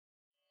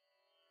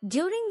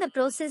During the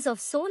process of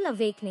soul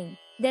awakening,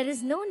 there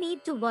is no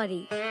need to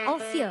worry, or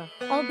fear,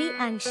 or be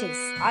anxious.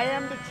 I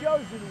am the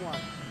chosen one.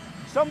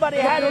 Somebody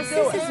The had to do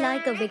process it. is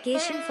like a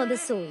vacation for the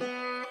soul.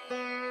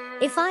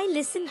 If I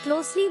listen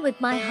closely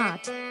with my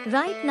heart,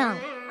 right now,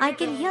 I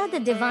can hear the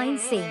divine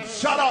saying,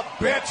 Shut up,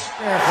 bitch!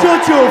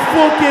 Shut your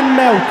fucking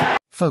mouth!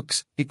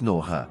 Folks,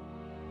 ignore her.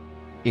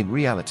 In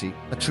reality,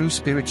 a true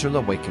spiritual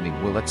awakening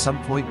will at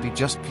some point be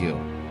just pure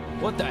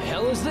What the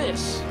hell is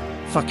this?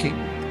 fucking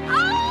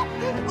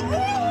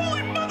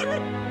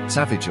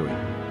savagery.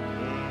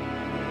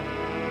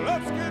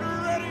 Let's get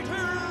ready to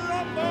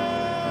rumble!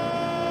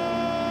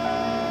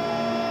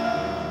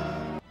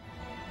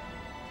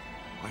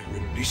 I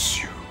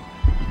release you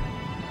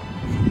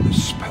from the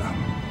spell.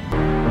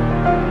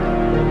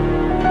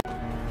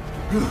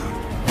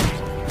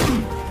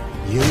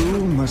 You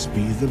must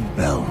be the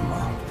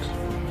Belmont.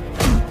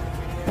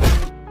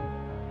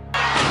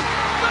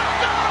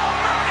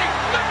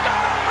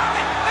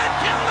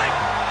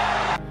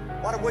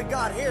 What have we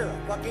got here?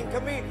 A fucking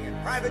comedian,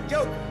 private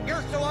joke.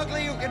 You're so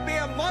ugly you can be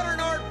a modern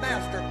art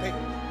masterpiece.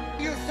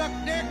 You suck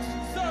dicks?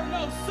 Sir,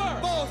 no, sir.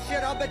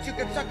 Bullshit, I'll bet you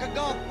can suck a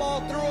golf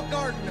ball through a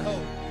garden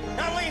hose.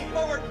 Now lean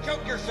forward and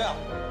choke yourself.